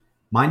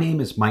My name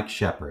is Mike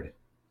Shepard.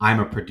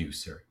 I'm a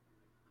producer.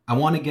 I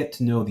want to get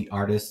to know the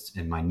artists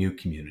in my new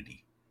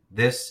community.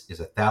 This is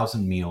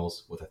 1,000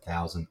 Meals with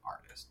 1,000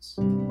 Artists.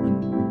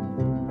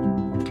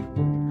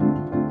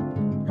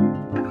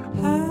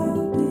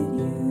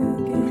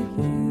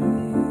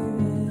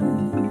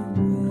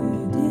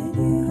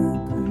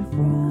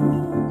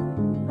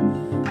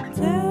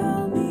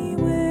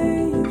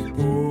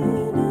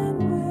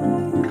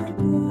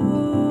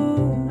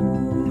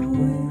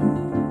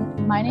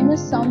 My name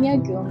is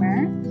Somya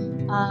Goomer.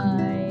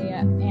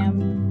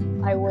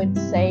 I would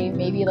say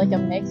maybe like a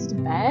mixed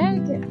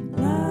bag.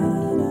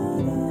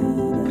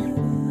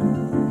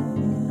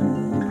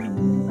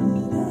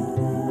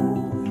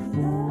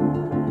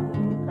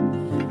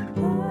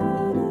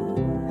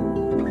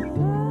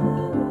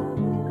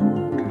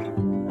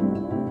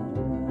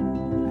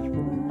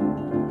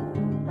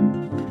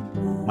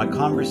 My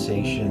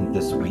conversation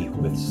this week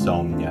with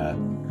Somya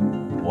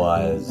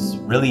was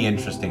really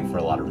interesting for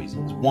a lot of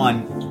reasons.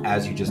 One,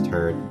 as you just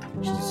heard,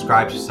 she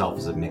describes herself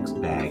as a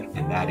mixed bag,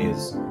 and that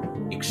is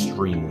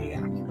extremely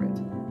accurate.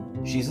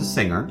 She's a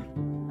singer.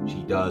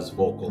 She does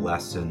vocal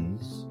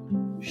lessons.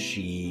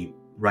 She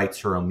writes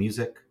her own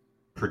music,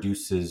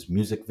 produces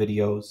music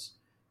videos.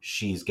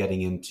 She's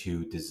getting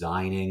into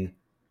designing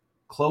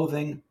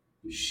clothing.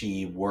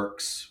 She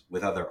works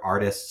with other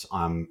artists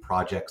on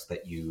projects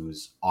that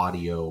use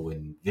audio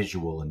and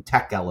visual and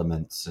tech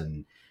elements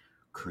and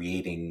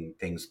creating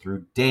things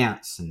through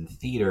dance and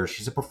theater.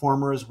 She's a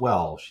performer as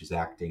well. She's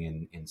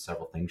acting in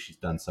several things. She's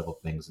done several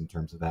things in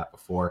terms of that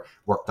before,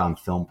 worked on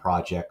film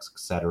projects,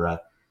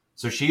 etc.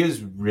 So she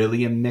is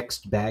really a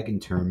mixed bag in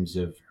terms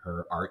of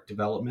her art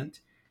development.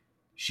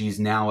 She's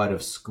now out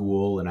of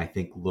school and I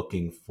think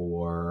looking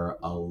for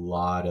a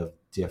lot of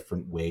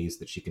different ways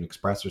that she can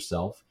express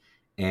herself.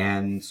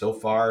 And so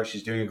far,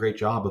 she's doing a great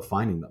job of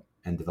finding them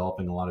and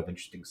developing a lot of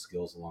interesting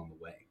skills along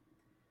the way.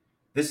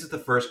 This is the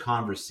first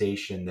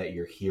conversation that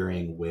you're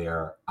hearing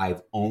where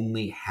I've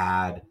only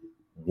had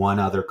one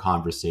other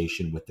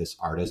conversation with this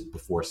artist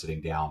before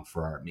sitting down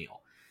for our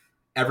meal.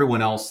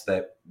 Everyone else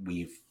that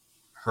we've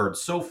heard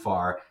so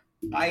far,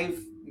 I've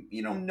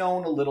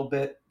known a little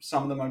bit.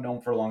 Some of them I've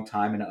known for a long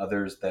time, and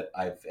others that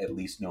I've at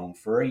least known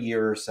for a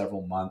year or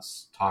several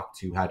months, talked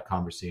to, had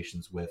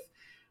conversations with.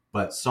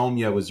 But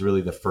Somya was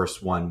really the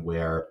first one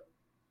where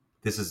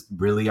this is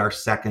really our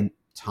second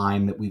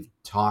time that we've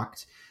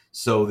talked.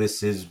 So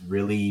this is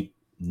really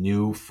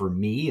new for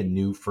me and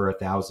new for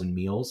 1,000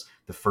 Meals.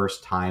 The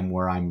first time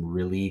where I'm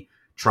really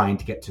trying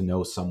to get to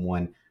know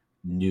someone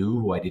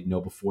new who I didn't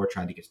know before,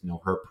 trying to get to know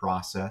her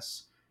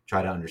process,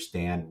 try to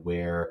understand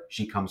where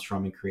she comes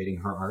from in creating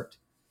her art.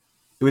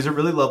 It was a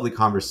really lovely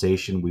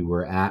conversation. We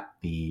were at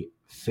the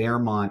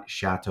Fairmont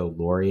Chateau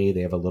Laurier.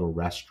 They have a little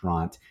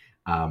restaurant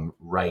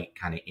right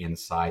kind of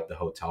inside the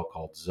hotel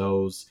called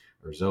Zoe's.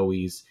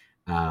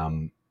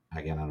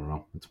 Again, I don't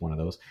know. It's one of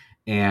those.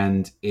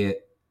 And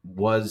it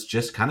was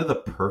just kind of the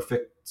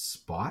perfect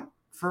spot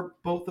for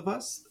both of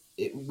us.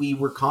 We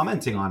were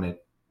commenting on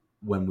it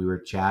when we were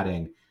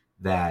chatting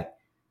that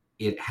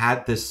it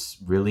had this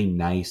really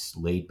nice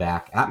laid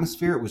back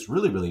atmosphere. It was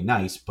really, really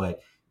nice,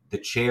 but the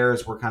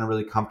chairs were kind of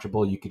really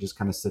comfortable. You could just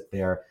kind of sit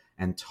there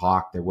and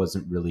talk. There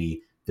wasn't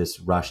really this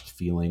rushed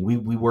feeling. We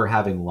were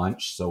having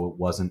lunch, so it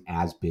wasn't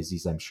as busy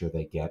as I'm sure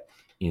they get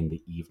in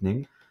the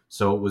evening.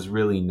 So it was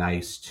really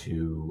nice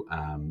to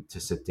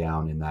sit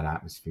down in that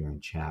atmosphere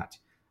and chat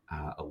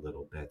a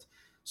little bit.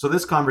 So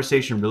this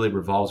conversation really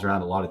revolves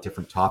around a lot of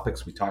different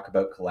topics. We talk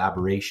about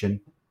collaboration.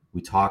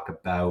 We talk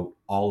about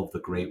all of the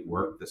great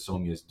work that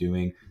Somya is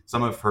doing,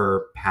 some of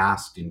her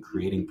past in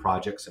creating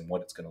projects and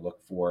what it's going to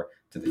look for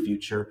to the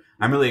future.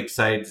 I'm really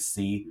excited to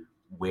see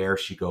where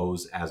she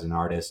goes as an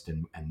artist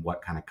and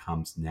what kind of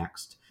comes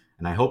next.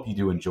 And I hope you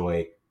do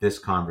enjoy this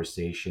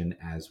conversation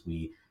as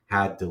we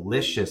had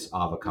delicious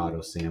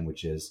avocado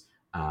sandwiches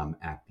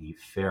at the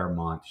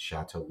Fairmont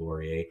Chateau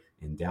Laurier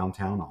in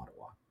downtown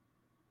Ottawa.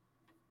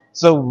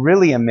 So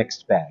really a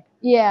mixed bag.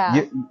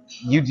 Yeah.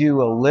 You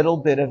do a little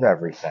bit of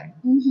everything,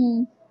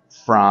 Mm-hmm.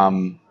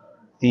 from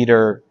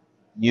theater,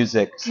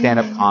 music,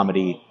 stand-up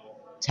comedy,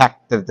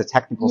 the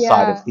technical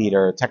side of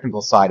theater,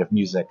 technical side of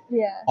music,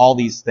 all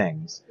these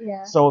things.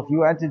 Yeah. So if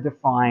you had to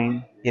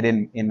define it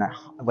in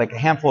like a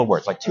handful of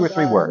words, like two or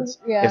three words,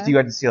 if you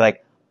had to say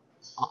like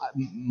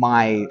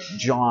my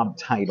job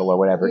title or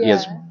whatever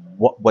is,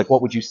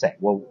 what would you say?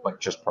 Well, like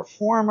just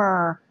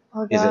performer?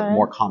 Oh, is it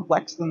more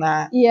complex than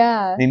that?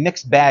 Yeah. I mean,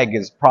 mixed bag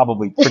is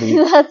probably pretty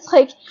That's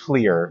like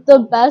clear. The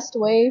best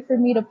way for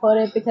me to put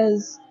it,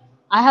 because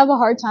I have a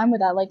hard time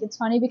with that. Like, it's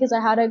funny because I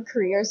had a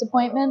careers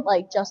appointment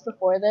like just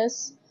before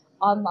this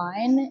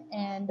online,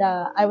 and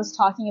I was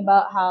talking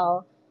about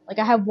how like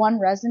I have one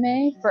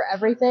resume for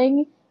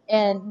everything,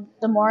 and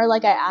the more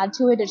like I add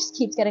to it, it just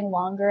keeps getting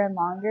longer and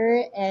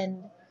longer.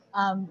 And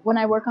when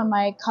I work on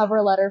my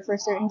cover letter for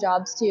certain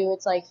jobs too,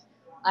 it's like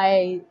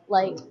I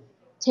like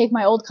take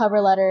my old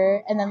cover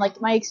letter and then like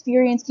my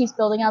experience keeps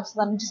building up, so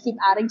then I just keep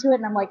adding to it,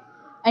 and I'm like,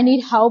 I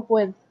need help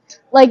with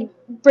like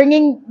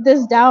bringing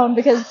this down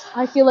because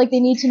I feel like they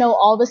need to know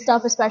all this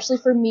stuff, especially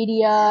for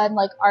media and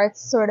like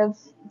arts sort of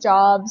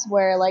jobs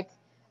where like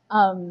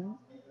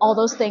all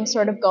those things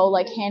sort of go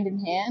like hand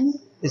in hand.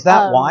 Is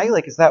that why?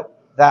 Like, is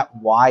that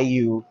why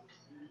you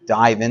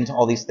dive into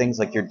all these things?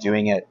 Like, you're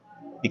doing it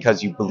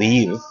because you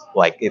believe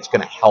like it's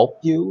going to help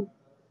you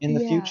in the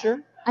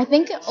future? I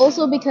think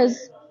also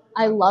because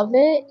I love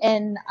it,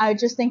 and I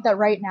just think that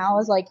right now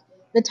is like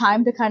the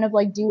time to kind of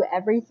like do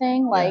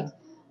everything. Like,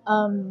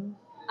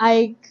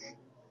 I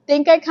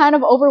think I kind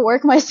of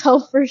overwork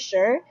myself for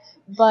sure,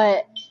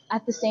 but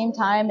at the same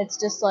time, it's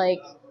just like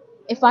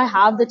if I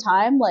have the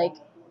time, like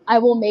I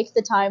will make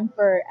the time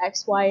for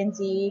X, Y, and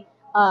Z.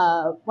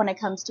 When it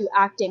comes to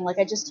acting, like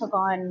I just took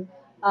on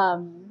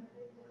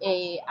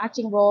a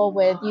acting role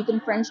with Youth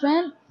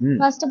Infringement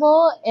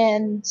Festival,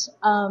 and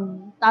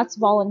that's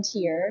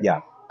volunteer.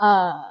 Yeah.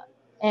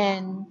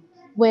 And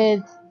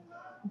with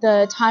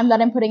the time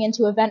that I'm putting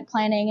into event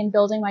planning and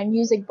building my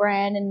music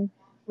brand and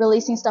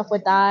releasing stuff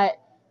with that,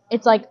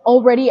 it's like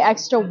already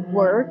extra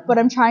work, but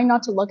I'm trying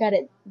not to look at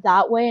it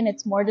that way, and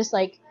it's more just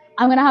like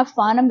I'm gonna have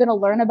fun, I'm gonna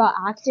learn about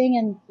acting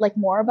and like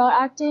more about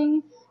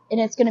acting, and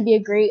it's gonna be a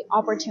great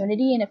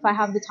opportunity, and if I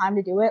have the time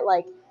to do it,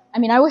 like I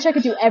mean, I wish I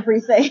could do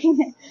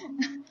everything.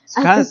 It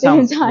kind of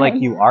sounds like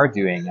you are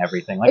doing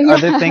everything. Like, are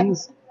there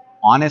things,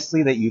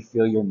 honestly, that you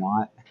feel you're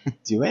not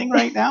doing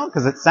right now?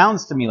 Because it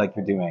sounds to me like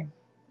you're doing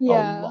a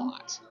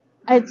lot.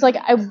 It's like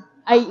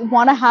I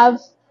want to have,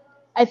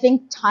 I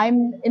think,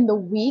 time in the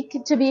week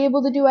to be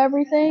able to do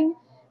everything,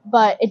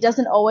 but it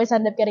doesn't always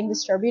end up getting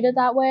distributed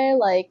that way.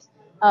 Like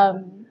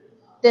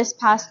this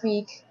past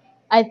week,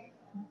 I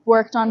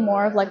worked on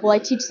more of like, well, I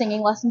teach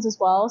singing lessons as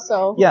well.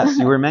 So yes,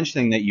 you were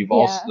mentioning that you've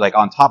also like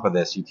on top of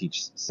this, you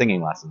teach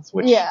singing lessons,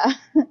 which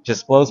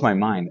just blows my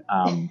mind.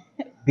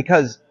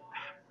 Because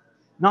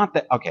not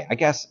that okay, I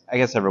guess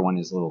everyone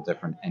is a little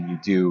different, and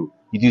you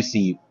do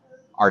see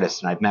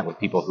artists, and I've met with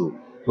people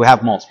who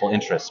have multiple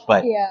interests,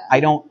 but I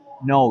don't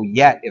know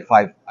yet if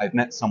I've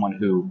met someone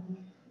who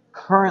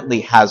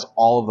currently has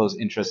all of those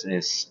interests and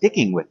is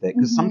sticking with it,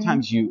 because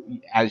sometimes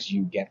as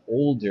you get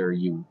older,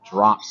 you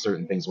drop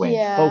certain things away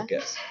and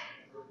focus.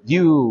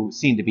 You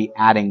seem to be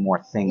adding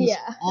more things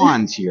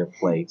onto your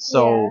plate.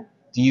 So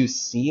do you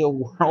see a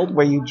world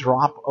where you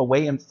drop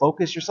away and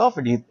focus yourself,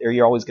 or are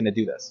you always going to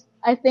do this?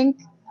 I think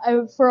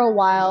for a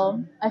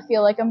while, I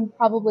feel like I'm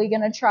probably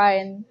going to try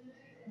and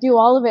do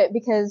all of it,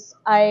 because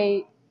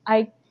I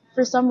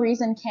for some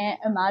reason can't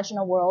imagine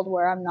a world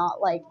where I'm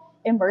not like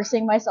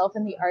immersing myself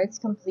in the arts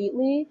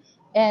completely,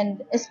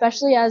 and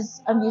especially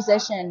as a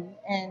musician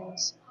and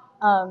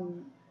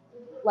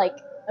like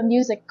a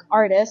music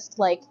artist,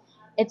 like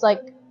it's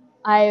like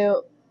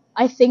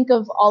I think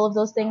of all of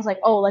those things like,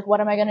 oh, like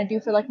what am I gonna do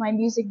for like my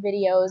music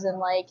videos, and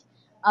like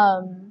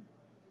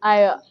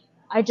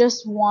I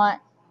just want,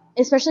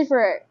 especially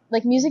for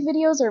like music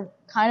videos are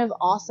kind of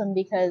awesome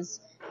because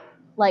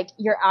like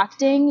you're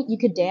acting, you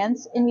could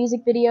dance in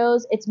music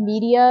videos, it's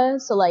media,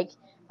 so like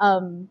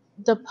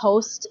the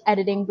post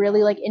editing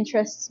really like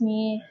interests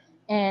me,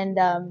 and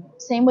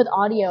same with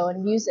audio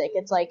and music.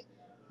 It's like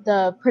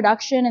the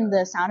production and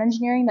the sound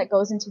engineering that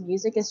goes into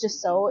music is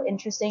just so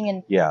interesting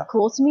and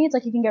cool to me. It's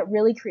like you can get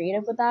really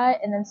creative with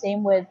that, and then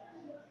same with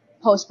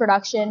post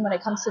production when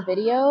it comes to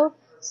video.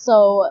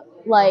 So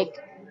like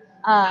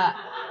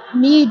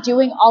me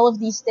doing all of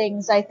these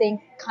things, I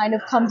think kind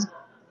of comes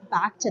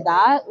back to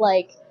that,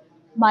 like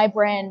my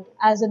brand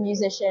as a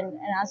musician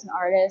and as an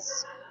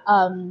artist,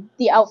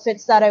 the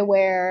outfits that I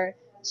wear,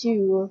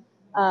 to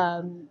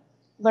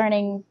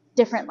learning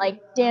different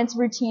like dance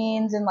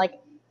routines, and like,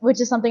 which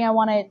is something I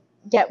want to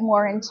get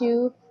more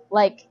into.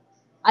 Like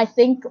I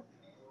think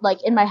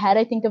like in my head,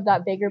 I think of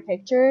that bigger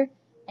picture,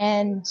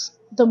 and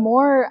the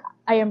more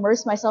I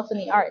immerse myself in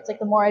the arts, like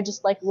the more I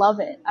just like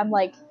love it. I'm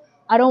like,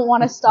 I don't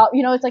want to stop,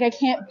 it's like I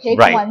can't pick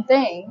one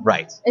thing.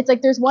 Right. It's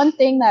like there's one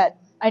thing that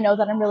I know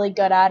that I'm really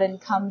good at and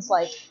comes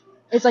like,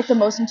 it's like the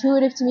most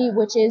intuitive to me,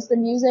 which is the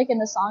music and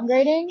the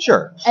songwriting.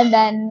 Sure. And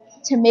then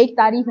to make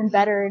that even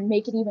better and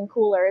make it even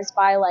cooler is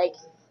by like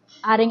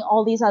adding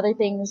all these other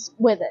things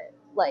with it,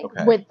 like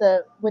with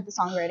the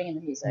songwriting and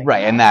the music.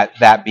 Right, and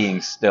that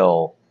being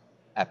still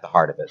at the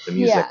heart of it, the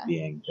music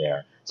being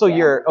there. So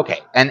you're okay.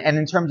 And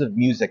in terms of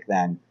music,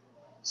 then,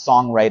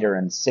 songwriter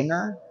and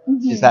singer,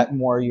 is that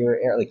more your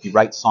area? Like you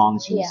write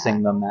songs, you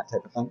sing them, that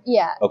type of thing?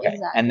 Yeah. Okay.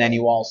 Exactly. And then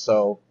you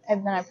also.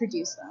 And then I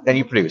produce them. Then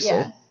you produce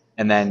it,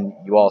 and then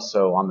you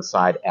also on the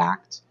side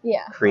act.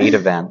 Yeah. Create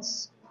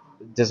events.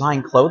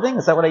 Design clothing?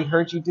 Is that what I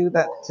heard you do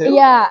that too?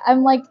 Yeah,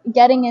 I'm like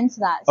getting into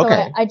that. So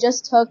I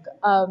just took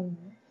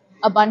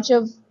a bunch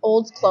of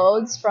old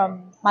clothes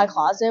from my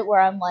closet where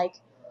I'm like,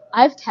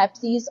 I've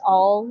kept these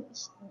all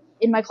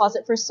in my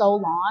closet for so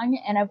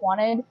long, and I've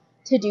wanted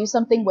to do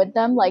something with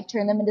them, like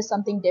turn them into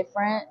something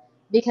different,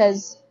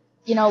 because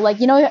you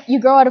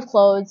grow out of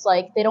clothes,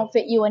 like they don't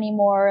fit you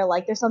anymore,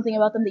 like there's something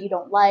about them that you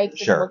don't like,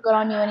 they don't look good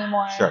on you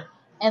anymore.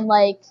 And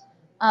like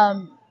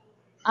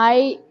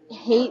I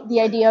hate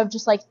the idea of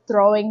just like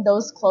throwing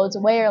those clothes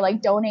away or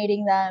like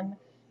donating them,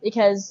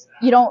 because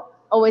you don't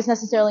always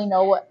necessarily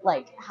know what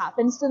like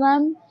happens to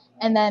them.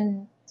 And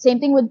then same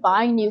thing with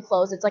buying new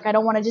clothes. It's like I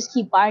don't want to just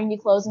keep buying new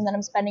clothes and then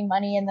I'm spending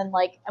money and then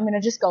like I'm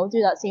gonna just go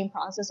through that same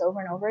process over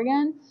and over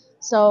again.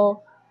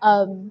 So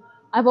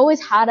I've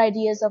always had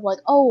ideas of like,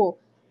 oh,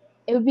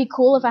 it would be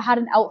cool if I had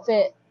an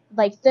outfit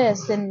like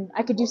this and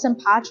I could do some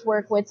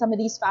patchwork with some of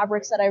these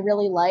fabrics that I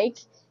really like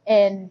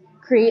and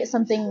create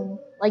something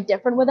like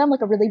different with them,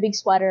 like a really big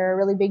sweater, a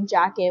really big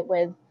jacket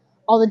with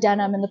all the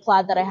denim and the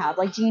plaid that I have,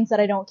 like jeans that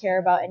I don't care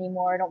about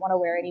anymore, I don't want to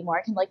wear anymore.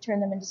 I can like turn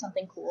them into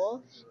something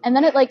cool. And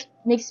then it like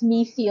makes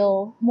me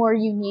feel more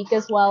unique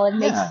as well and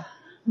makes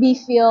me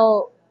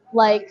feel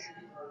like,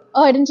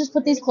 oh, I didn't just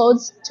put these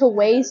clothes to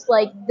waste,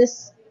 like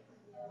this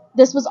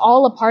was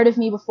all a part of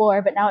me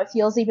before, but now it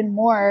feels even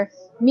more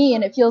me,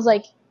 and it feels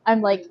like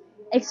I'm like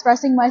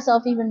expressing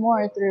myself even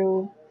more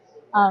through,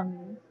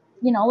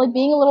 like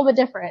being a little bit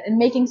different and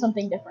making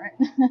something different.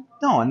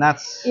 No, and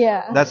that's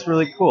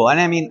really cool. And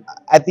I mean,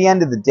 at the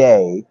end of the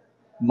day,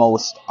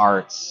 most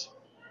arts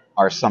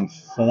are some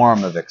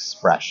form of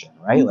expression,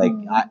 right?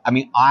 Mm-hmm.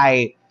 Like,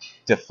 I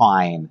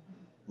define,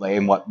 like,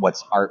 and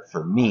what's art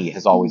for me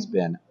has always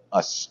been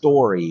a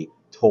story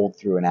told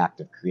through an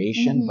act of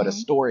creation, but a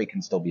story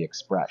can still be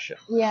expression.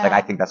 Yeah. Like,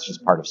 I think that's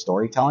just part of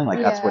storytelling. Like,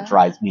 that's what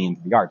drives me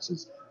into the arts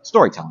is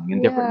storytelling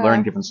and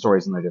learning different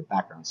stories and their different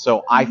backgrounds.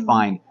 So I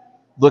find,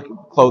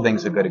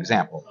 clothing's a good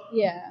example.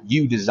 Yeah.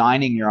 You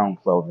designing your own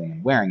clothing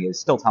and wearing it is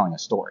still telling a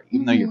story.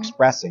 Even though you're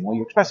expressing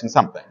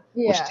something,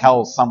 which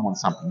tells someone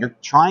something. You're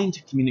trying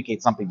to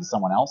communicate something to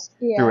someone else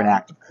through an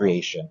act of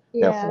creation.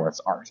 Therefore,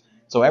 it's art.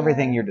 So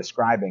everything you're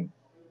describing,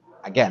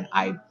 again,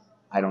 I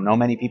don't know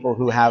many people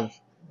who have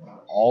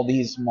all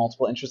these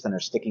multiple interests and are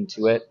sticking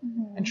to it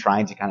and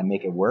trying to kind of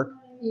make it work.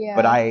 Yeah.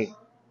 But I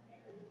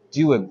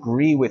do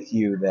agree with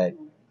you that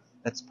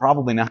that's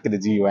probably not going to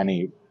do you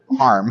any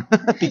harm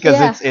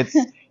because it's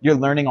you're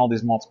learning all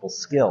these multiple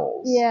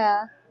skills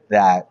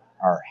that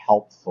are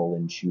helpful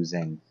in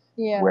choosing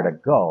where to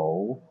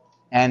go.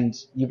 And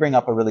you bring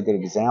up a really good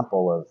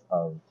example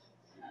of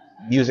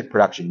music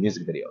production,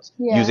 music videos,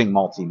 using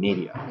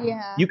multimedia.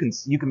 Yeah. You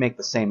can make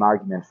the same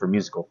argument for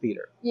musical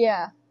theater.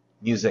 Yeah.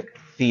 Music,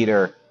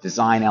 theater,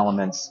 design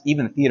elements,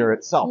 even theater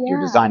itself. Yeah.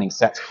 You're designing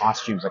sets,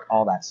 costumes, like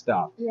all that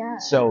stuff. Yeah.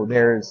 So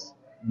there's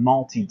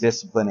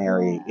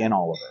multidisciplinary in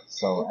all of it.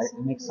 So it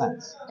makes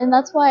sense. And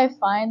that's why I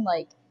find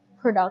like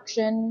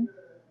production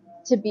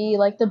to be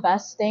like the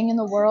best thing in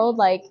the world,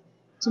 like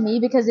to me,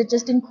 because it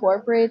just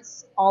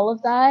incorporates all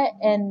of that.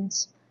 And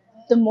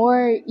the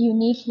more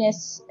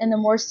uniqueness and the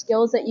more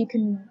skills that you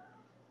can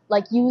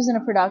like use in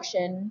a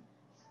production,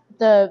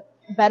 the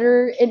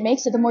better it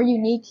makes it, the more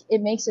unique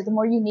it makes it, the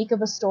more unique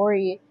of a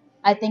story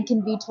I think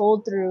can be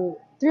told through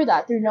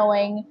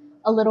knowing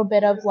a little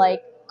bit of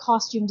like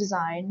costume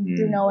design,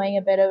 through knowing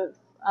a bit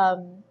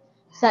of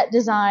set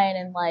design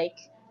and like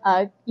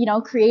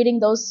creating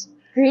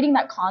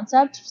that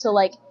concept. So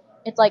like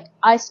it's like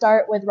I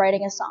start with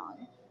writing a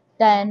song,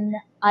 then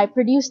I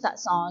produce that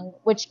song,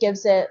 which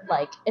gives it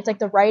like, it's like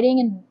the writing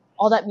and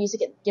all that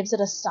music, it gives it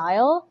a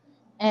style.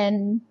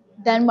 And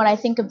then when I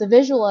think of the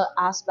visual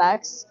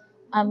aspects,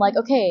 I'm like,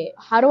 okay,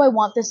 how do I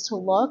want this to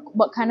look?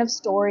 What kind of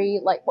story,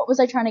 like, what was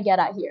I trying to get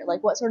at here?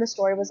 Like, what sort of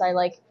story was I,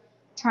 like,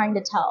 trying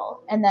to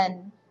tell? And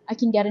then I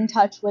can get in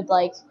touch with,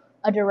 like,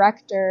 a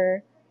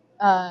director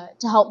to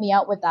help me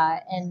out with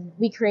that. And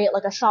we create,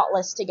 like, a shot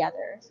list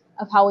together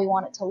of how we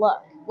want it to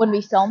look. When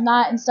we film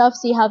that and stuff,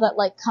 see how that,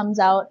 like, comes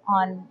out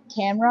on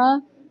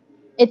camera.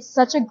 It's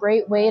such a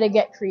great way to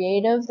get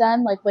creative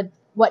then, like, with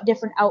what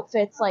different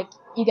outfits, like,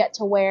 you get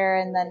to wear,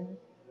 and then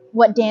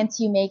what dance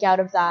you make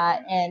out of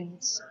that,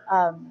 and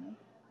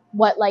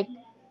what like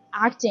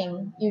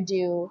acting you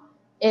do.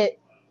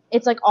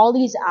 It's like all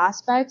these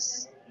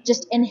aspects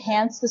just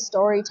enhance the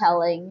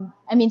storytelling.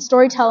 I mean,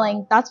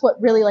 storytelling, that's what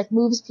really like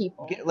moves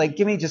people. Like,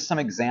 give me just some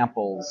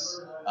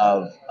examples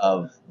of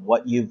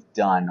what you've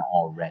done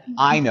already.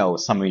 I know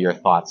some of your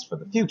thoughts for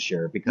the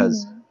future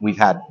because we've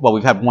had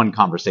one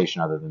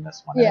conversation other than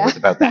this one, and it was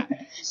about that.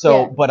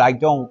 So, but I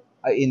don't,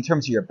 in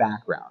terms of your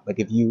background, like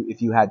if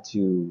you had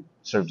to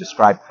sort of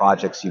describe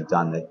projects you've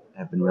done that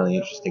have been really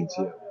interesting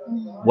to you,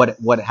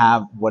 what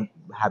have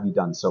you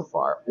done so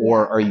far,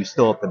 or are you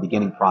still at the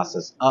beginning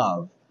process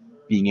of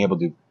being able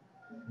to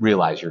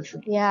realize your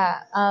dream?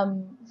 Yeah,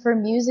 for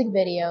music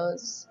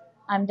videos,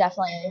 I'm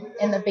definitely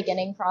in the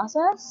beginning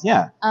process.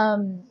 Yeah.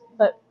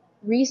 But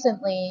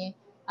recently,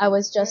 I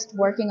was just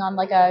working on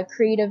like a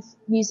creative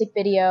music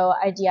video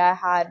idea I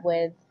had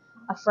with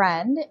a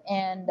friend,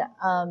 and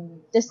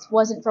this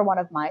wasn't for one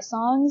of my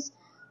songs,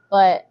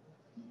 but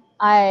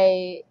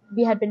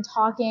we had been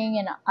talking,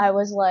 and I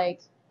was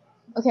like,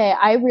 okay,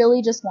 I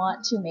really just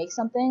want to make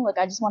something. Like,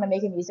 I just want to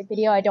make a music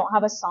video. I don't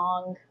have a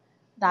song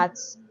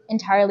that's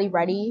entirely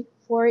ready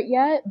for it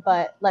yet,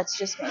 but let's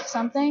just make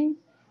something.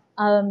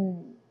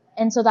 And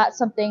so that's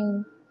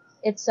something,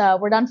 it's,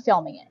 we're done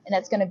filming it, and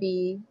it's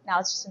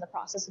just in the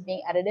process of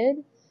being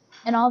edited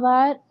and all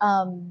that.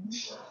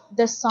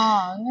 The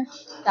song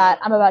that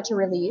I'm about to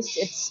release,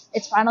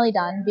 it's finally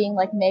done being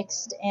like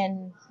mixed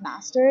and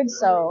mastered.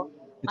 So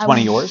It's one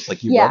of yours?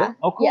 Like you wrote it?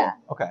 Oh, cool. Yeah.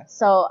 Okay.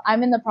 So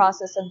I'm in the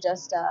process of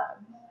just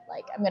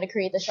I'm going to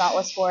create the shot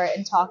list for it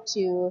and talk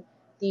to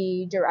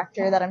the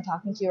director that I'm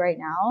talking to right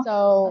now.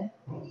 So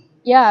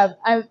yeah,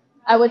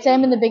 I would say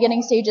I'm in the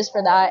beginning stages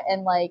for that,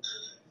 and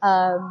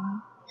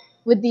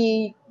with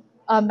the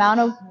amount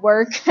of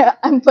work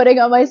I'm putting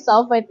on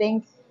myself, I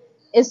think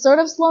is sort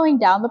of slowing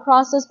down the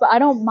process, but I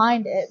don't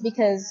mind it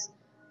because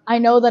I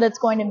know that it's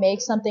going to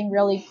make something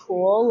really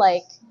cool.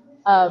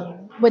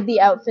 With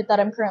the outfit that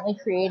I'm currently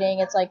creating,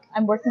 it's like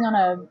I'm working on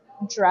a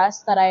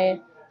dress that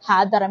I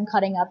had that I'm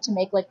cutting up to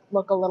make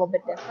look a little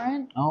bit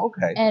different. Oh,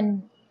 okay.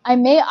 And I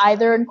may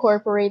either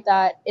incorporate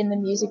that in the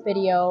music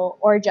video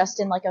or just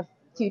in a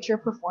future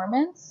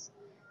performance.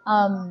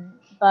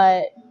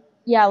 But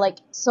yeah,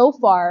 so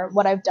far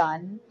what I've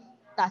done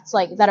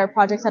that are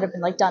projects that have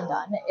been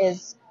done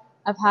is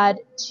I've had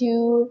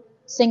 2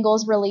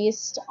 singles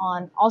released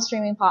on all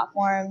streaming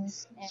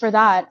platforms. For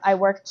that, I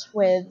worked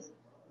with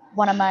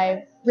one of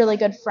my really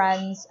good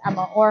friends,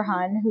 Emma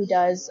Orhan, who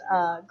does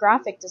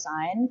graphic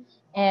design,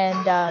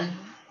 and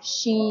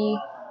she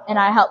and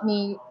I helped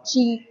me.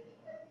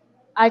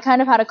 I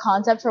kind of had a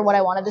concept for what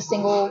I wanted the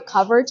single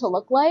cover to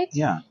look like.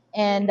 Yeah.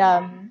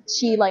 And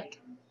she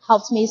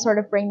helped me sort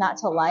of bring that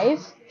to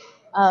life.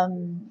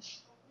 And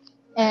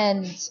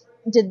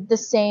did the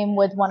same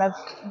with one of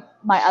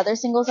my other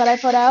singles that I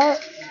put out.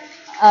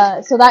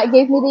 So that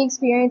gave me the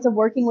experience of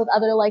working with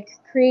other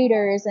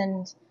creators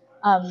and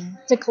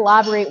to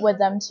collaborate with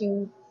them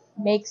to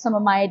make some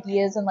of my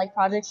ideas and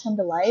projects come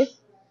to life.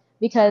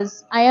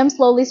 Because I am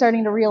slowly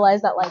starting to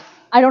realize that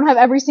I don't have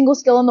every single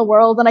skill in the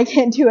world and I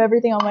can't do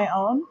everything on my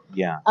own.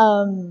 Yeah.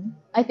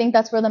 I think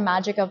that's where the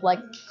magic of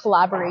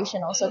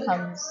collaboration also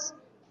comes,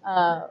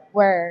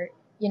 where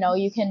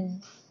you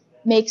can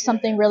make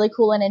something really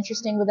cool and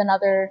interesting with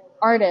another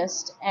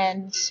artist,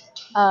 and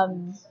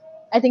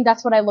I think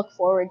that's what I look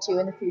forward to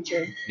in the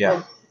future. Yeah.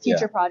 With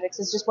future projects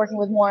is just working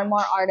with more and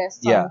more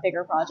artists on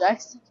bigger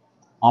projects.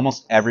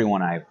 Almost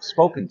everyone I've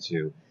spoken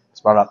to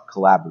has brought up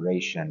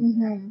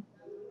collaboration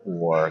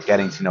or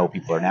getting to know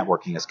people or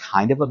networking as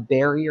kind of a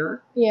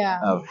barrier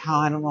of how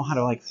I don't know how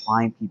to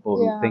find people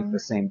who think the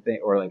same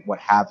thing or what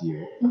have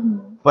you.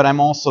 But I'm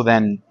also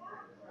then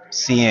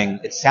seeing,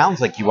 it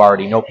sounds like you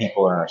already know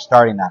people and are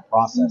starting that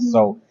process.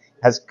 So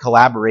has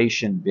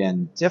collaboration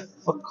been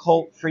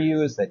difficult for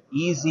you? Is that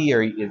easy,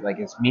 or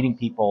is meeting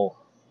people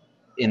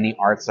in the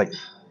arts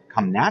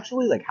come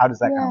naturally? How does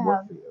that kind of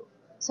work for you?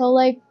 So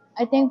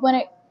I think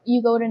when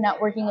you go to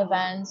networking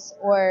events,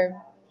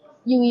 or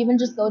you even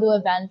just go to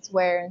events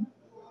where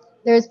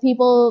there's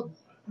people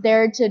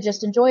there to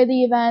just enjoy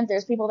the event,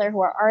 there's people there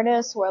who are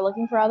artists who are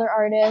looking for other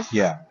artists.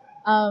 Yeah.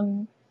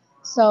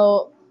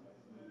 So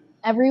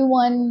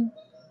everyone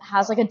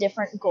has a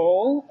different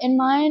goal in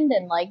mind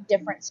and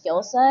different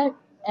skill set,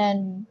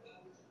 and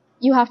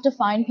you have to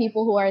find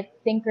people who are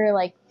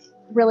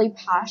really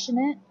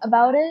passionate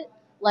about it.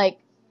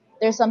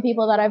 There's some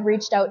people that I've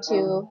reached out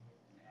to,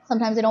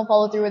 sometimes they don't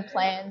follow through with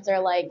plans,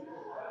 or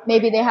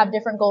maybe they have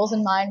different goals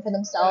in mind for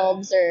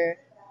themselves, or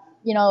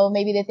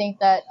maybe they think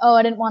that, oh,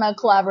 I didn't want to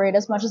collaborate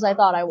as much as I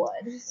thought I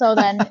would, so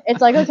then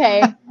it's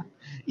okay.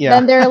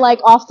 Then they're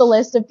off the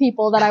list of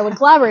people that I would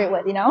collaborate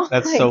with,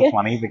 That's so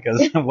funny,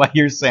 because what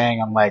you're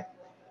saying, I'm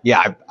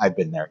I've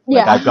been there.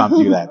 I've gone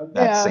through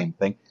that same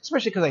thing.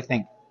 Especially because I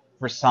think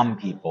for some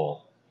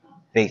people,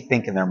 they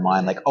think in their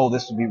mind oh,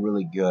 this would be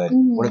really good.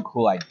 What a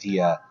cool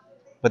idea.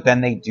 But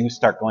then they do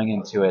start going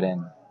into it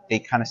and they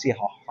kind of see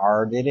how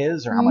hard it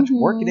is or how much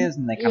work it is,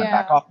 and they kind of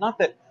back off.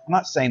 I'm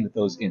not saying that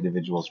those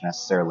individuals are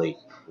necessarily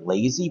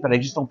lazy, but I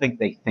just don't think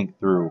they think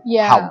through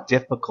how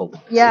difficult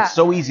it is. It's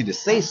so easy to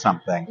say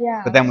something,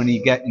 but then when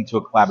you get into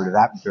a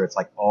collaborative atmosphere, it's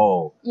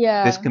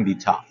this can be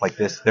tough.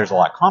 There's a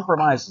lot of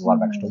compromise, there's a lot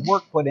of extra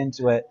work put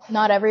into it.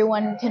 Not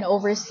everyone can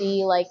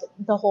oversee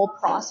the whole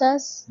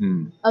process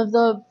of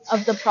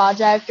the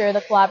project or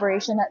the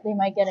collaboration that they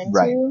might get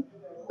into,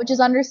 which is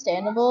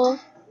understandable.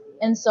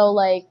 And so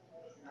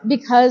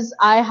because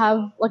I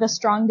have a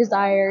strong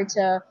desire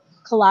to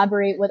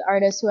collaborate with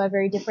artists who have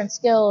very different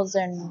skills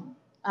and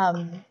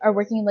are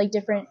working in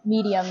different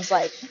mediums,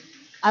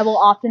 I will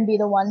often be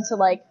the one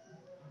to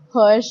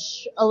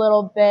push a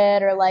little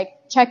bit, or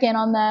check in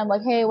on them,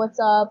 hey, what's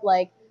up,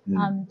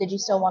 did you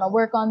still want to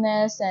work on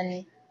this,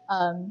 and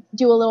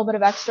do a little bit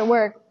of extra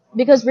work,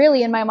 because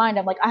really in my mind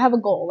I'm I have a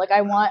goal,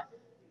 I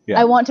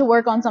want to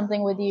work on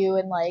something with you,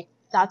 and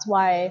that's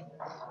why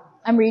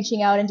I'm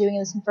reaching out and doing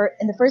this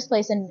in the first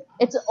place. And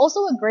it's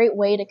also a great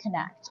way to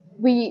connect.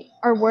 We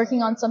are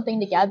working on something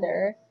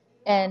together,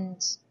 and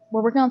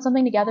we're working on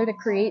something together to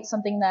create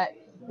something that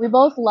we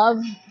both love,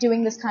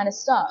 doing this kind of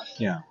stuff.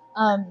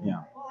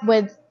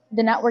 With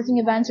the networking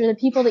events or the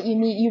people that you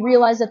meet, you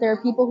realize that there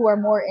are people who are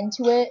more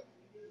into it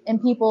and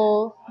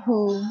people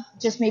who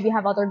just maybe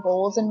have other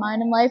goals in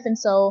mind in life. And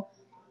so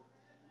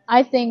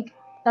I think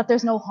that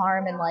there's no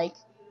harm in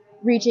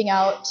reaching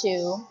out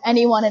to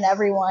anyone and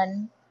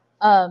everyone,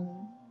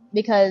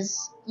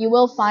 because you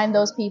will find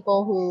those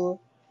people who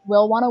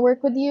will want to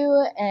work with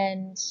you,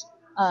 and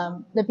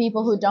The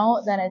people who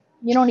don't, then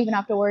you don't even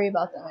have to worry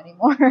about them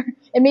anymore.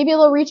 And maybe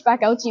they'll reach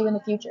back out to you in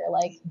the future.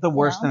 Like, the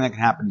worst thing that can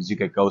happen is you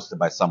get ghosted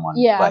by someone.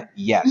 Yeah. But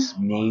yes,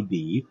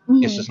 maybe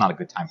it's just not a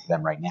good time for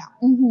them right now.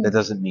 That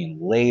doesn't mean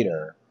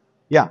later.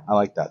 Yeah, I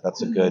like that.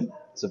 That's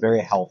it's a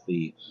very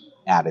healthy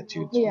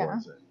attitude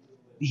towards it.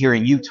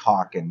 Hearing you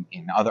talk and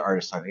other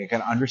artists, I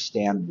can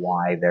understand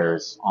why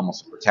there's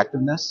almost a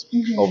protectiveness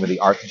over the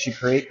art that you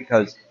create,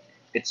 because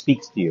it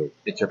speaks to you.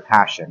 It's your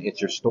passion.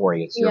 It's your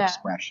story. It's your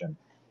expression.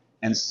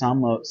 And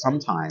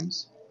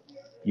sometimes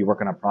you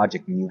work on a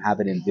project and you have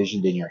it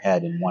envisioned in your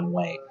head in one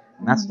way.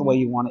 And that's the way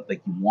you want it.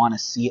 Like, you want to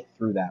see it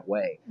through that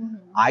way.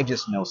 I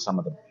just know some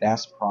of the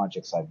best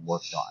projects I've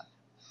worked on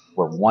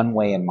were one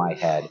way in my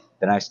head.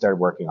 Then I started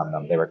working on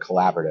them. They were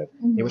collaborative.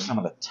 They were some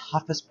of the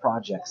toughest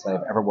projects that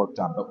I've ever worked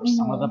on, but were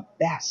some of the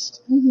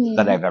best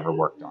that I've ever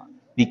worked on.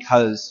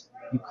 Because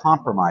you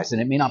compromise,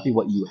 and it may not be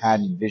what you had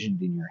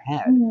envisioned in your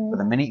head, but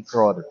the minute you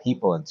throw other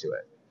people into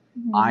it,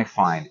 I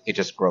find it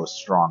just grows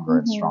stronger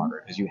and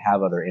stronger, because you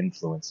have other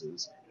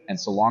influences. And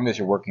so long as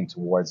you're working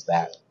towards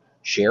that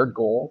shared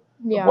goal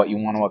of what you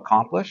want to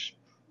accomplish,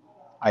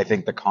 I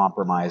think the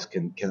compromise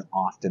can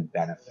often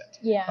benefit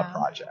a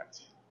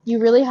project. You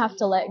really have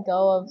to let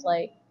go of,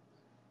 like,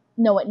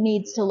 no, it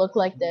needs to look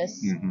like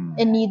this.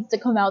 It needs to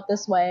come out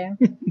this way.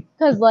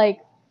 Because, like,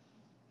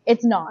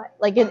 it's not.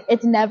 Like,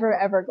 it's never,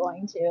 ever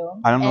going to.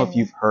 I don't know if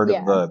you've heard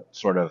of the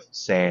sort of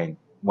saying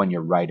when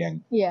you're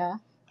writing. Yeah.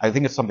 I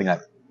think it's something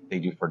that they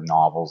do for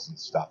novels and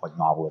stuff. Like,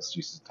 novelists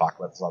used to talk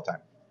about this all the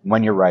time.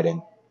 When you're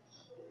writing,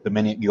 the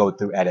minute you go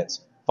through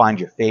edits, find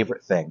your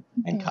favorite thing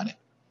and cut it.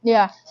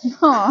 Yeah.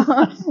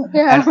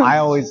 And I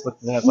always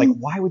looked at it as like,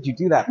 why would you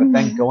do that? But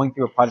then going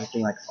through a project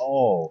being like,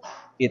 oh,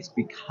 it's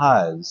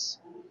because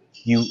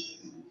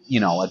you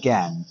know,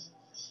 again,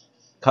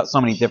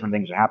 so many different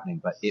things are happening,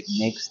 but it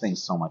makes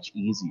things so much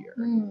easier.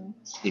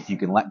 If you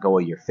can let go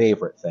of your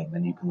favorite thing,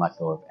 then you can let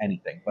go of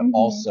anything. But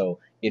also,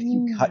 if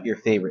you cut your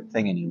favorite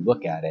thing and you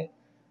look at it,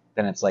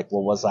 then it's like,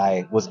 well, was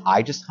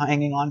I just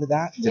hanging on to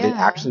that? Did it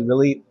actually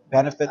really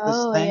benefit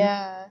this thing?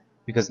 Yeah.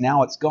 Because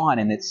now it's gone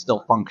and it's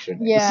still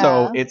functioning. Yeah.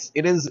 So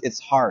it's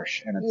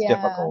harsh and it's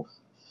difficult.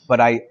 But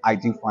I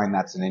do find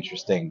that's an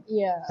interesting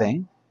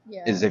thing.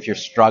 Yeah. Is if you're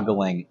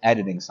struggling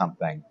editing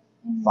something,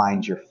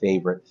 find your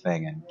favorite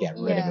thing and get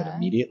rid of it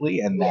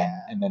immediately, and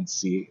then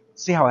see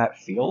how that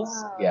feels.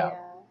 Wow, yeah.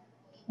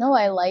 No,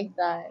 I like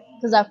that,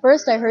 because at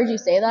first I heard you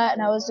say that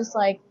and I was just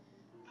like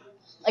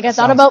I thought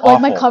Sounds about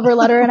like my awful. cover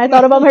letter, and I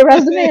thought about my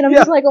resume, and I'm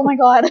just like, oh my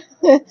god.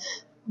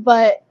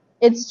 But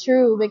it's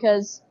true,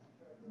 because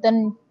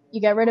then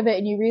you get rid of it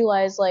and you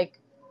realize, like,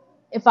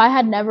 if I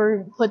had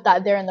never put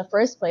that there in the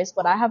first place,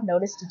 but I have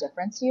noticed a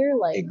difference here,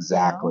 like,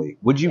 exactly.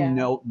 You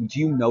know? Would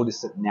you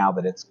notice it now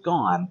that it's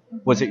gone?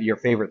 Was it your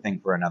favorite thing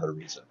for another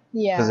reason?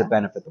 Yeah. Does it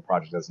benefit the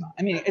project? Does not?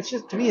 I mean,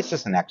 to me, it's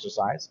just an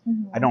exercise.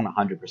 I don't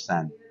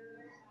 100%.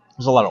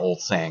 There's a lot of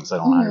old sayings I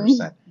don't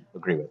 100%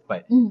 agree with,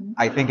 but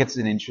I think it's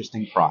an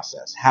interesting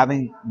process.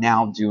 Having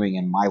now doing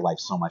in my life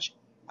so much,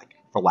 like,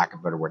 for lack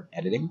of a better word,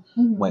 editing,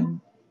 when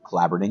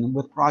collaborating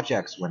with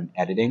projects, when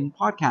editing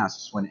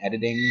podcasts, when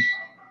editing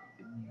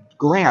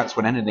grants,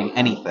 when editing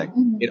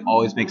anything, it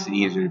always makes it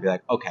easier to be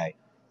like, okay,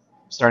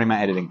 starting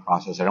my editing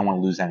process, I don't want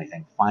to lose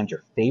anything. Find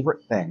your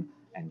favorite thing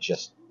and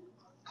just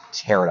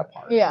tear it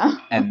apart. Yeah.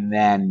 And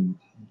then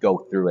go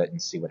through it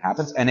and see what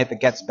happens. And if it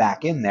gets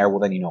back in there, well,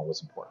 then you know it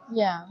was important.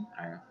 Yeah.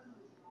 All right.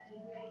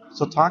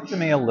 So talk to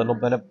me a little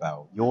bit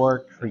about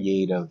your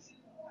creative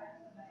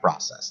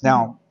process.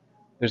 Now,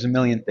 there's a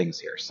million things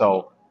here.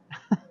 So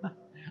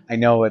I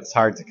know it's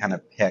hard to kind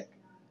of pick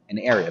an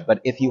area,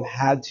 but if you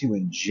had to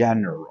in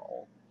general,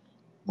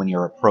 when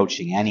you're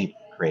approaching any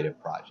creative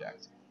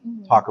project,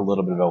 talk a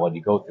little bit about what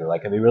you go through.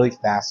 Like, I'd be really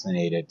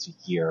fascinated to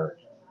hear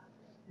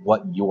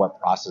what your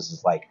process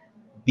is like,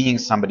 being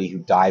somebody who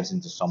dives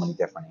into so many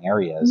different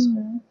areas.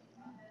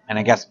 And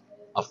I guess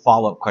a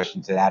follow-up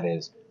question to that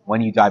is,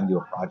 when you dive into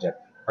a project,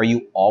 are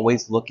you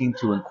always looking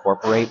to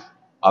incorporate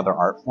other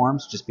art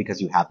forms just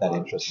because you have that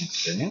interest and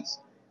experience?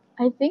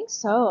 I think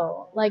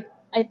so. Like,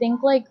 I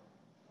think, like,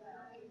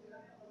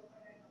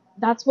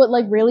 that's what,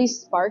 like, really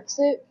sparks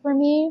it for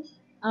me.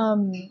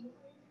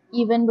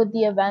 Even with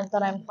the event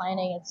that I'm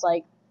planning, it's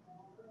like,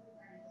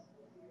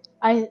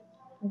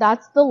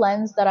 that's the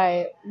lens that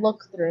I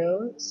look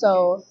through.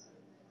 So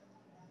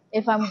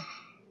if I'm,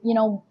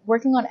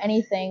 working on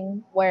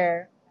anything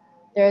where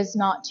there's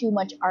not too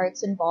much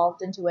arts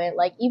involved into it,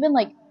 like, even,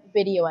 like,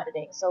 video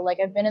editing. So, like,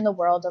 I've been in the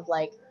world of,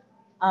 like,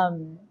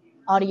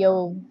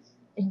 audio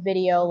and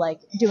video, like,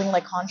 doing,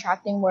 like,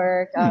 contracting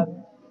work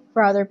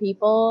for other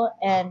people,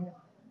 and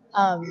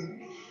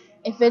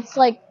if it's,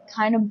 like,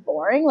 kind of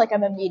boring, like,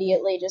 I'm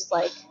immediately just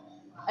like,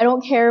 I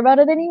don't care about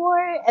it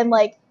anymore. And,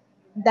 like,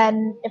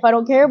 then if I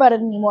don't care about it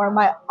anymore,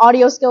 my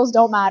audio skills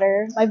don't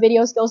matter, my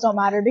video skills don't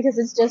matter, because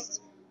it's just,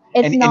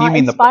 it's not and you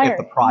mean inspiring. if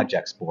the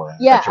project's boring?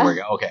 Yeah. That you're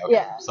working, okay.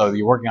 Yeah. So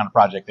you're working on a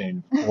project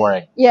and it's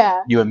boring.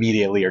 Yeah. You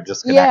immediately are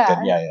disconnected.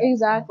 Yeah.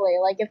 Exactly.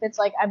 Like, if it's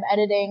like I'm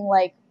editing,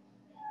 like,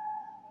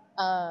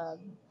 a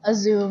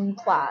Zoom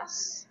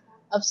class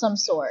of some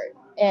sort,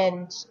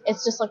 and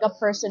it's just like a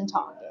person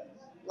talking.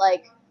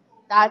 Like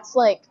that's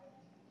like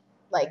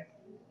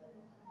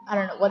I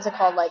don't know what's it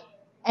called, like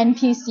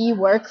NPC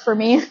work for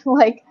me.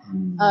 Like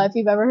if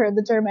you've ever heard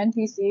the term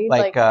NPC,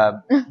 like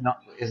no,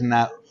 isn't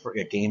that for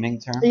a gaming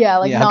term? yeah,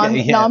 like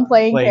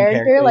non-playing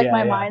character. Like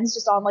my yeah. mind's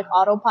just on like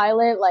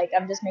autopilot. Like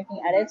I'm just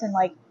making edits, and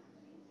like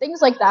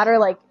things like that are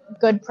like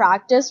good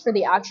practice for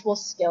the actual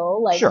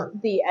skill, like Sure.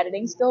 the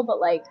editing skill. But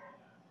like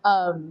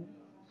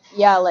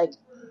yeah, like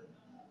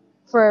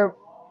for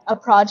a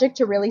project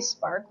to really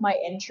spark my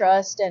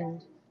interest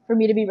and for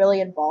me to be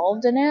really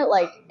involved in it,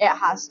 like it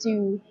has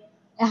to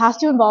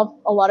involve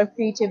a lot of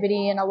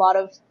creativity and a lot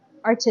of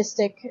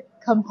artistic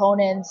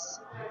components.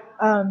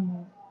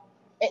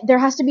 There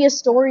has to be a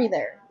story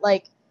there.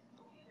 Like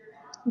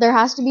there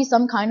has to be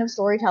some kind of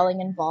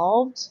storytelling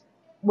involved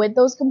with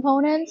those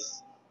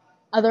components.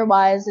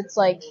 Otherwise, it's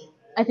like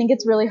I think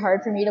it's really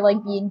hard for me to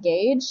like be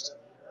engaged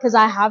because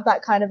I have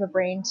that kind of a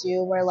brain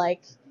too, where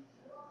like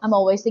I'm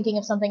always thinking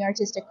of something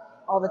artistic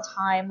all the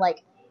time.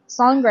 Like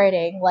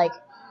songwriting, like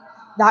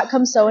that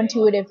comes so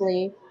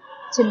intuitively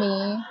to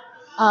me.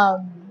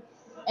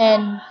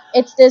 And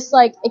it's this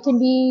like, it can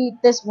be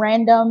this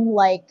random,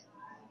 like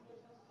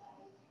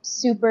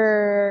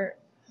super,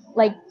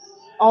 like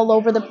all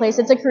over the place.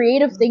 It's a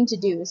creative thing to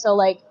do. So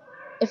like,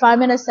 if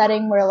I'm in a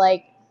setting where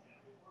like,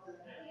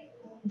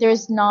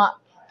 there's not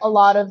a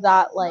lot of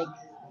that, like,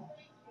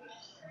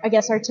 I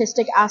guess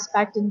artistic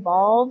aspect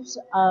involved,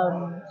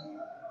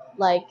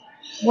 like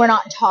we're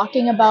not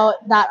talking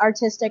about that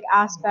artistic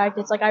aspect.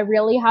 It's like I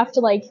really have to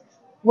like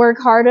work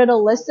harder to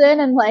listen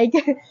and like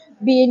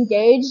be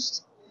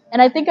engaged.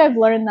 And I think I've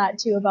learned that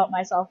too about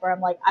myself, where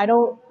I'm like I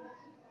don't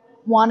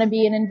want to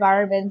be in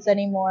environments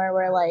anymore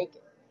where like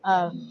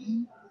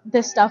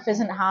this stuff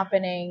isn't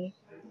happening,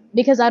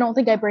 because I don't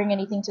think I bring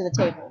anything to the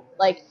table.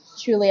 Like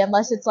truly,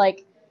 unless it's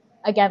like,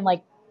 again,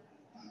 like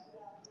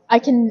I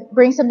can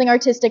bring something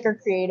artistic or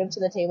creative to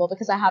the table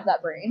because I have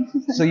that brain.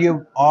 So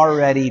you've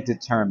already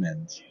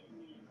determined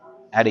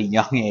at a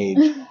young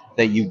age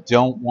that you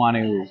don't want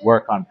to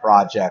work on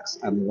projects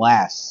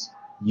unless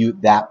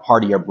that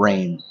part of your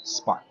brain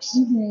sparks.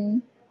 Mm-hmm.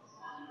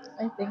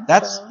 I think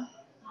That's so.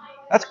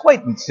 That's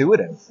quite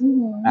intuitive,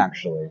 Mm-hmm.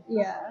 actually.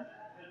 Yeah.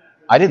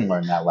 I didn't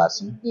learn that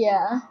lesson.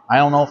 Yeah. I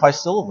don't know if I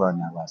still have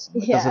learned that lesson.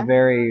 But Yeah.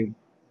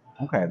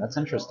 okay, that's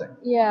interesting.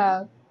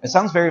 Yeah. It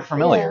sounds very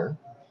familiar,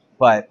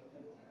 but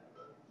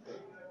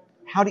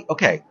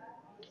okay,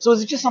 so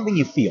is it just something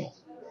you feel?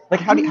 Like,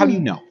 how do you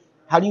know?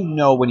 How do you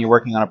know when you're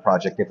working on a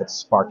project if it's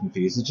sparking for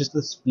you? Is it just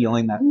this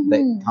feeling that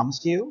comes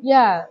to you?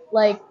 Yeah,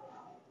 like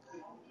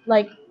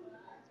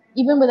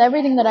even with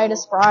everything that I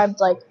described,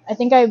 like I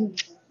think I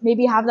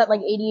maybe have that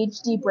like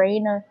ADHD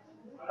brain or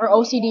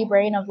OCD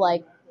brain of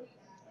like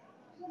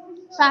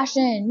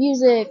fashion,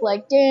 music,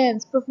 like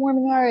dance,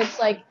 performing arts,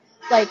 like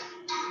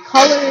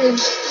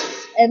colors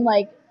and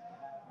like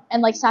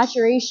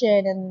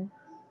saturation and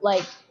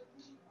like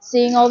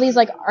seeing all these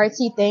like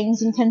artsy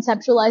things and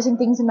conceptualizing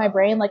things in my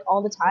brain like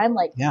all the time.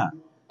 Like Yeah.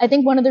 I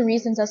think one of the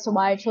reasons as to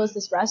why I chose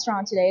this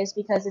restaurant today is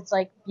because it's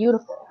like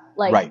beautiful.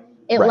 Like right.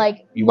 it right.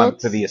 like you looks, went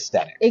to the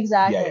aesthetic.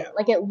 Exactly. Yeah.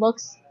 Like it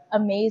looks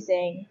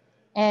amazing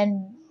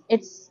and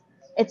it's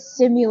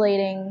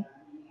stimulating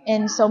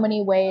in so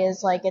many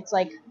ways. Like it's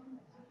like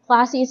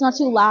classy, it's not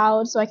too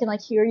loud, so I can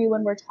like hear you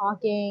when we're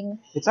talking.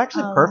 It's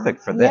actually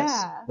perfect for this.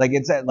 Yeah. Like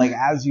it's like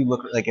as you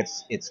look, like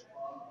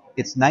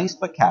it's nice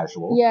but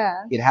casual.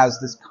 Yeah. It has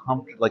this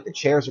like the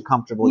chairs are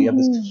comfortable. You have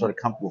this sort of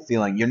comfortable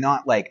feeling. You're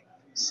not like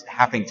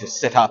having to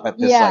sit up at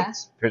this like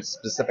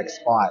specific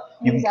spot.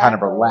 You can kind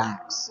of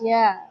relax.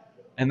 Yeah.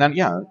 And then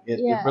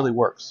it really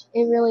works.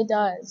 It really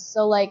does.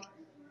 So like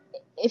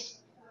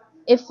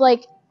if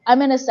like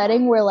I'm in a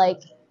setting where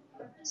like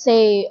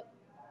say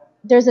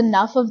there's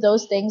enough of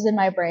those things in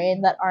my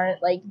brain that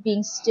aren't like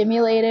being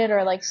stimulated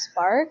or like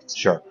sparked,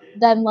 sure,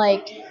 then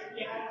like if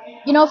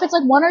it's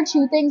like one or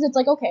two things, it's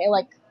like okay,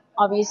 like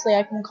obviously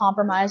I can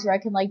compromise or I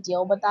can like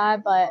deal with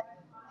that, but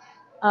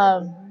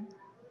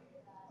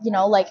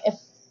like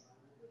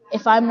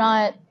if I'm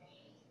not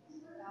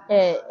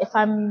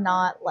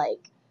like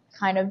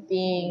kind of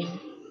being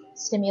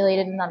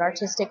stimulated in that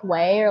artistic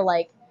way, or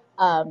like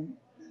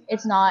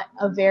it's not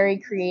a very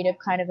creative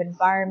kind of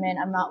environment,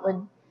 I'm not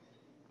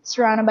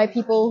surrounded by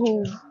people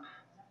who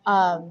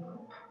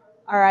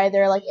are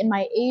either like in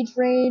my age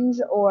range,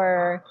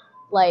 or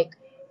like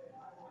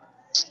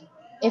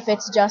if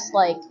it's just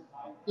like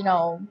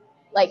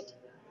like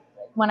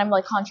when I'm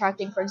like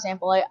contracting, for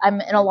example, I'm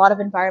in a lot of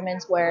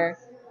environments where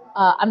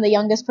I'm the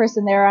youngest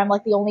person there, I'm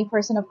like the only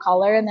person of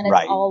color, and then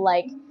it's all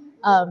like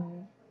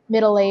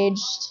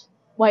middle-aged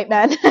white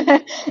men.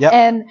 Yep.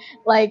 And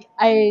like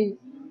and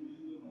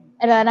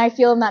then I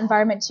feel in that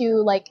environment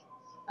too, like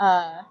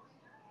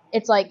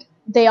it's like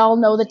they all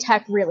know the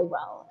tech really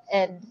well,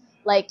 and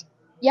like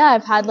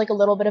I've had like a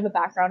little bit of a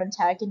background in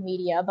tech and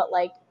media, but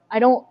like I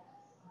don't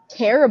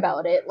care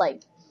about it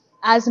like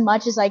as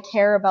much as I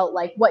care about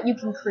like what you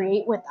can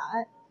create with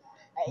that.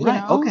 You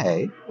know?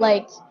 Okay.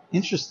 Like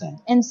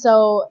interesting. And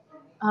so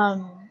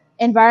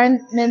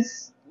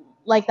environments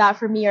like that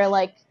for me are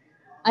like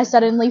I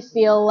suddenly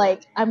feel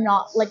like I'm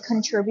not like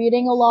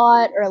contributing a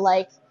lot, or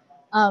like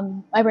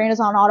my brain is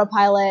on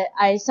autopilot.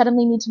 I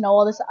suddenly need to know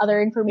all this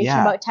other information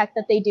Yeah. about tech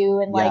that they do,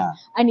 and like Yeah.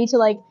 I need to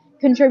like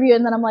contribute,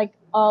 and then I'm like,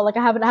 oh, like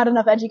I haven't had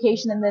enough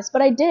education in this,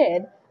 but I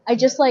did. I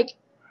just like,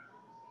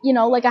 you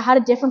know, like I had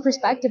a different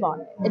perspective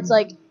on it. It's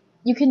like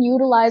you can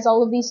utilize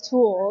all of these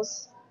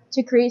tools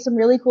to create some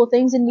really cool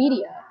things in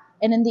media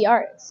and in the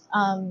arts.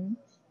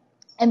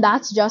 And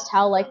that's just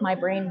how like my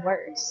brain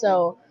works.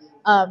 So,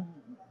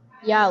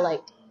 yeah,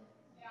 like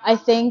I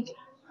think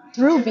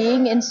through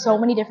being in so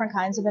many different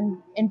kinds of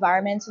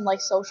environments and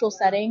like social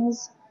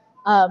settings,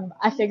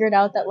 I figured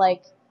out that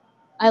like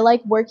I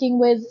like working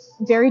with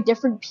very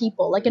different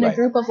people, like in a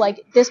group of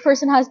like, this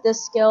person has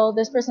this skill,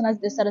 this person has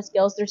this set of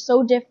skills. They're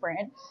so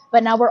different,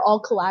 but now we're all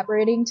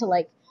collaborating to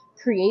like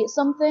create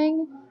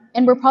something,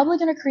 and we're probably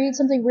going to create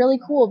something really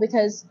cool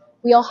because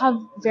we all have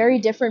very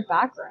different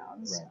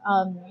backgrounds.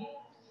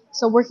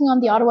 So working on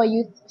the Ottawa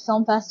Youth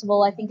Film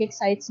Festival, I think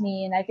excites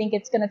me, and I think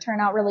it's going to turn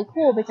out really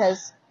cool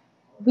because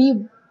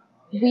we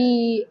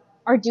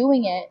are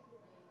doing it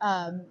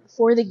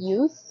for the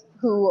youth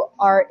who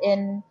are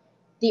in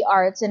the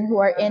arts and who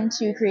are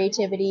into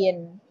creativity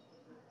and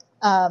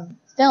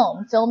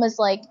film.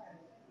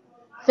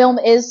 Film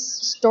is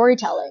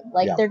storytelling.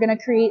 Like they're gonna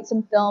create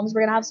some films.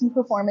 We're gonna have some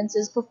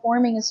performances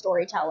performing a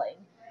storytelling.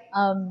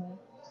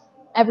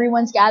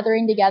 Everyone's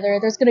gathering together.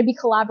 There's gonna be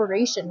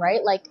collaboration,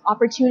 right? Like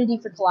opportunity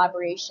for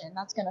collaboration.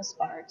 That's gonna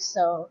spark.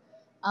 So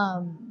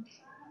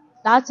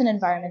that's an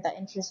environment that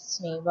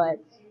interests me. But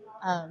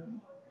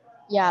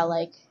yeah,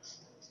 like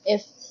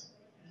if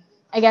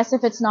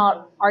it's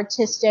not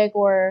artistic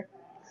or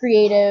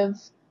creative,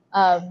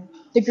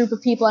 the group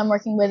of people I'm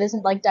working with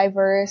isn't like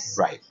diverse.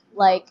 Right.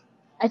 Like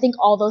I think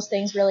all those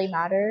things really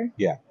matter.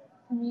 Yeah.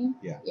 For me.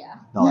 Yeah. Yeah.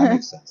 No, that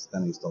makes sense. That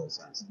makes total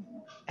sense.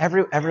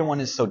 Everyone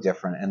is so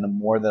different, and the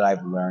more that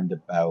I've learned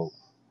about,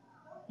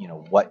 you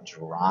know, what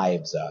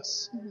drives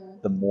us,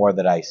 the more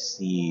that I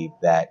see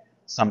that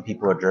some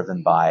people are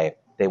driven by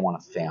they want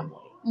a family.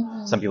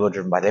 Some people are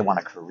driven by they want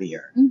a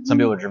career. Some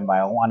people are driven by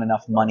I want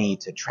enough money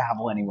to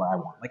travel anywhere I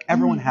want. Like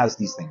everyone has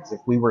these things.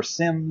 If we were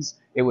Sims,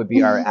 it would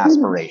be our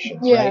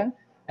aspirations, right?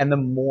 And the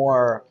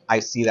more I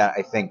see that,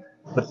 I think,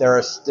 but there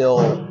are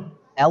still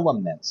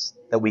elements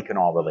that we can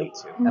all relate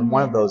to. And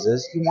one of those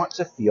is you want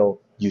to feel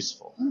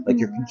useful, like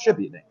you're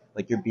contributing,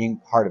 like you're being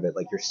part of it,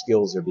 like your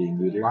skills are being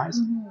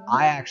utilized.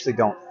 I actually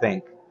don't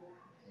think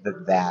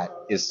that that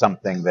is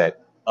something that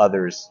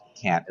others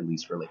can't at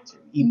least relate to,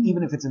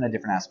 even if it's in a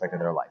different aspect of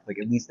their life. Like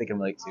at least they can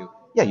relate to,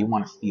 yeah, you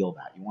want to feel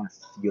that. You want to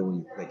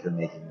feel like you're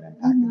making an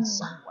impact in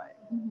some way.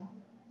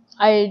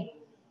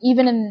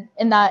 Even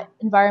in that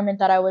environment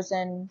that I was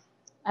in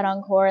at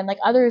Encore and like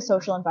other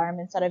social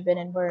environments that I've been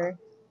in where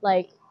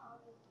like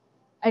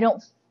I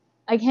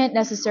can't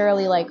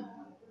necessarily like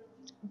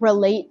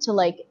relate to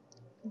like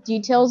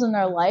details in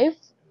their life,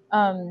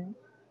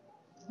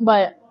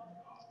 but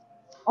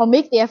I'll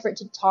make the effort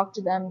to talk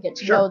to them, get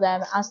to know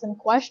them, ask them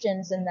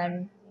questions, and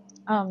then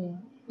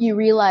you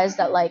realize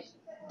that like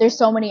there's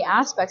so many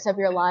aspects of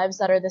your lives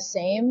that are the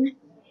same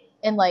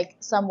in like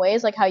some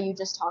ways, like how you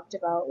just talked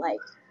about like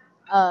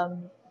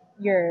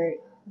the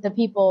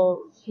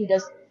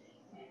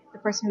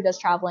person who does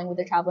traveling with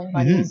their traveling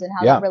buddies and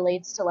how that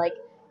relates to like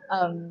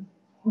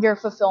your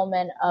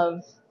fulfillment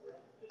of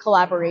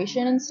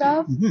collaboration and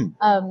stuff.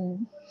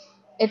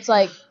 It's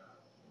like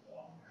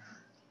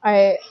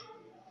like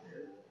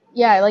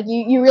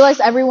you realize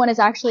everyone is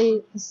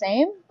actually the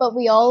same, but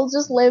we all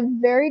just live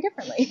very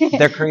differently.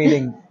 They're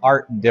creating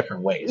art in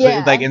different ways.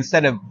 Like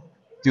instead of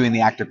doing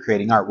the act of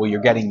creating art, well,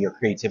 you're getting your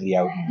creativity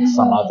out in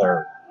some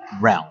other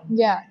realm.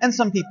 And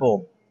some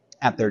people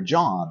at their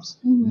jobs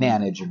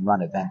manage and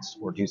run events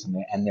or do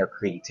something, and their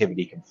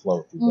creativity can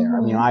flow through there.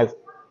 I mean, I've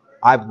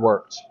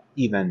worked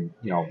even,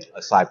 you know,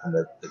 aside from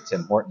the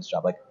Tim Hortons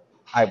job, like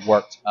I've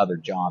worked other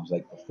jobs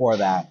like before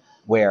that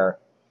where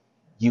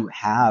you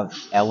have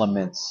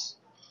elements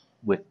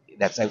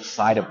that's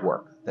outside of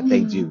work that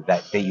they do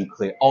that you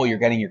clear. Oh, you're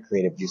getting your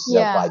creative juices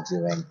out by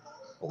doing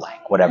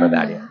blank, whatever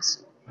that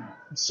is.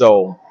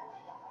 So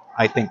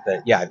I think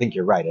that, I think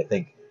you're right. I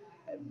think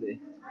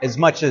as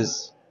much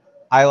as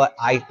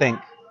I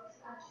think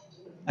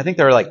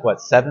there are like,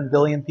 what, 7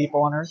 billion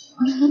people on Earth?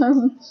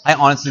 I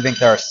honestly think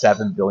there are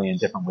 7 billion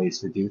different ways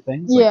to do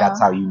things. Like that's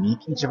how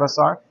unique each of us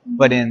are.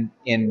 But in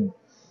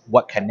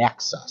what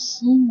connects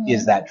us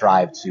is that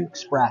drive to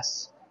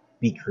express,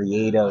 be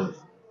creative,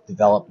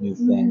 develop new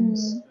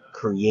things,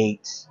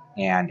 create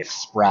and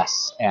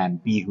express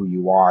and be who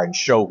you are and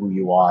show who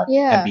you are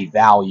and be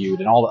valued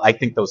and all. I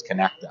think those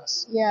connect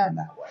us in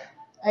that way.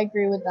 I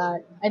agree with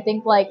that. I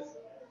think like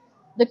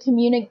the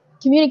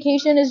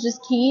communication is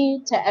just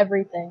key to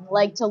everything.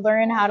 Like to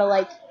learn how to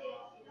like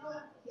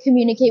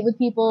communicate with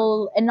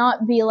people and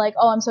not be like,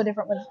 oh, I'm so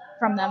different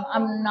from them,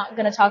 I'm not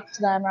gonna talk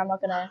to them, or I'm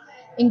not gonna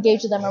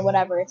engage with them or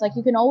whatever. It's like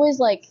you can always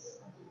like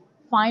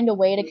find a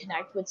way to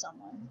connect with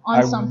someone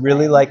on something. I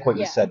really like what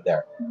you said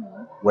there,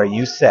 where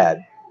you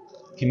said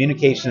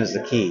communication is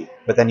the key,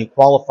 but then you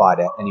qualified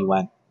it and you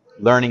went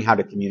learning how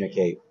to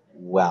communicate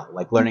well,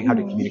 like learning how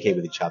to communicate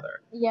with each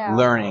other, Yeah.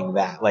 learning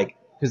that, like,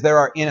 because there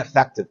are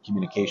ineffective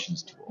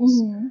communications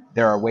tools.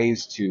 There are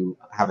ways to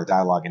have a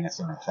dialogue and it's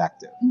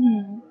ineffective.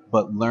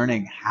 But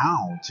learning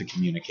how to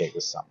communicate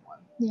with someone,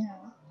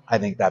 I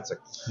think that's a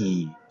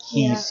key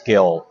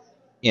skill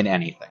in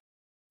anything.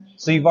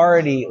 So you've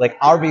already, like,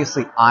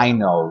 obviously I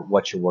know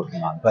what you're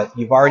working on, but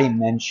you've already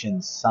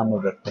mentioned some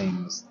of the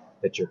things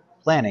that you're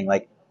planning.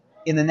 Like,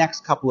 in the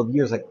next couple of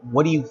years, like,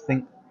 what do you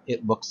think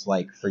it looks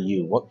like for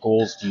you? What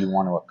goals do you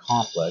want to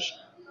accomplish?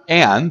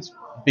 And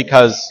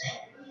because,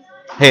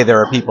 hey, there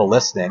are people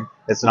listening,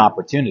 it's an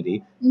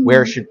opportunity.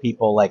 Where should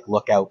people, like,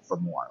 look out for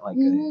more?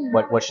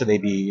 Like, what should they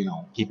be, you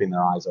know, keeping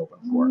their eyes open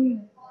for?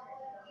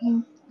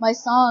 My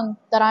song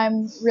that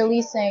I'm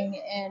releasing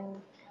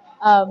in...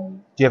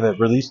 do you have a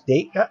release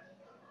date yet?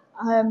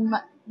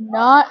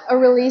 Not a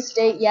release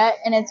date yet,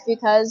 and it's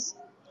because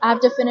I have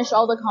to finish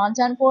all the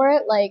content for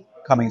it, like...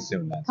 Coming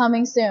soon, then.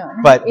 Coming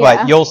soon. But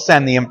you'll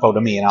send the info to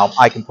me, and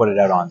I can put it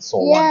out on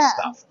Soul One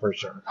stuff, for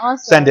sure.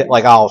 Awesome. Send it,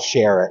 like, I'll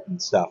share it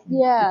and stuff, and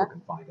people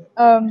can find it.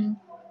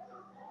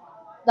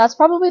 That's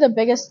probably the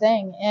biggest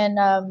thing,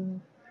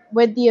 and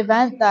with the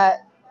event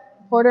that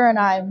Porter and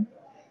I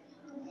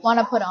want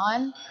to put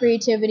on,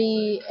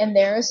 creativity in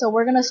there, so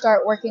we're going to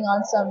start working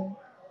on some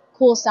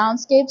cool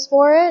soundscapes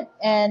for it,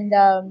 and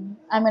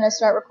I'm going to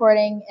start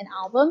recording an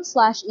album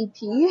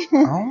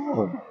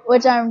 /EP,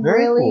 which I'm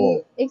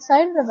really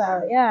excited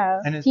about,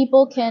 And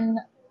people can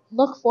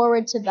look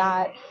forward to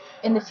that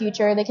in the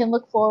future. They can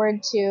look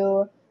forward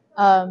to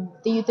the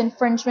Youth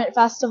Infringement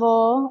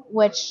Festival,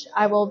 which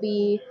I will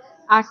be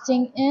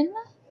acting in.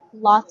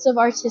 Lots of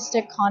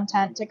artistic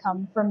content to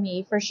come from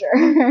me, for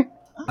sure.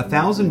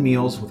 1,000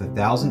 Meals with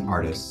 1,000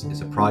 Artists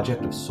is a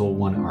project of Soul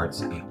One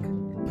Arts,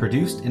 Inc.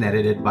 Produced and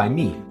edited by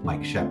me,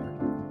 Mike Shepard.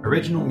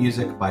 Original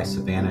music by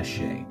Savannah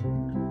Shea.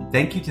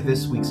 Thank you to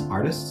this week's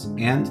artists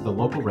and the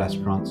local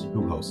restaurants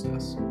who host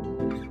us.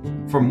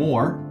 For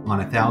more on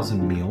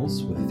 1,000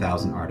 Meals with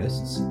 1,000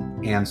 Artists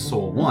and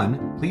Soul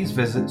One, please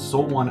visit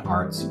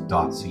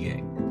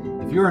soulonearts.ca.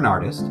 If you're an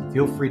artist,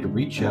 feel free to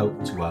reach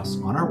out to us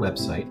on our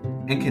website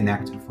and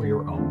connect for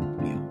your own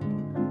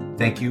meal.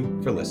 Thank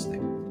you for listening.